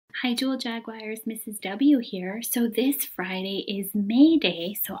Hi, Jewel Jaguars, Mrs. W here. So this Friday is May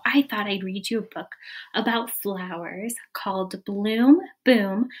Day, so I thought I'd read you a book about flowers called Bloom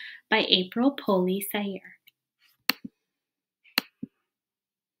Boom by April Poley Sayer.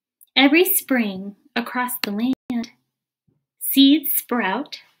 Every spring across the land, seeds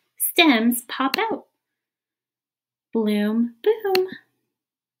sprout, stems pop out. Bloom boom.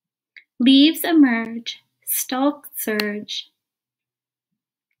 Leaves emerge, stalks surge.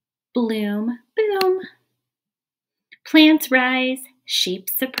 Bloom boom. Plants rise,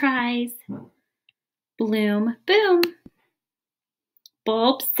 shapes surprise. Bloom boom.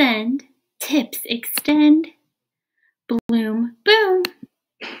 Bulbs send, tips extend. Bloom boom.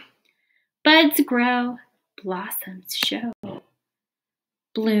 Buds grow, blossoms show.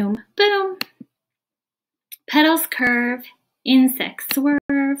 Bloom boom. Petals curve, insects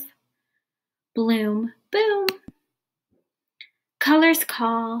swerve. Bloom boom. Colors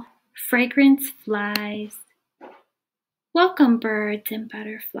call, fragrance flies. Welcome birds and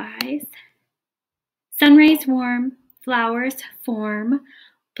butterflies. Sunrays warm, flowers form.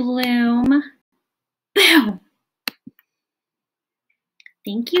 Bloom boom.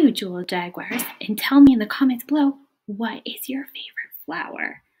 Thank you, Jewel Jaguars, and tell me in the comments below, what is your favorite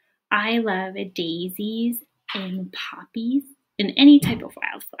flower? I love daisies and poppies, and any type of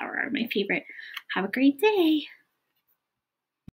wildflower are my favorite. Have a great day.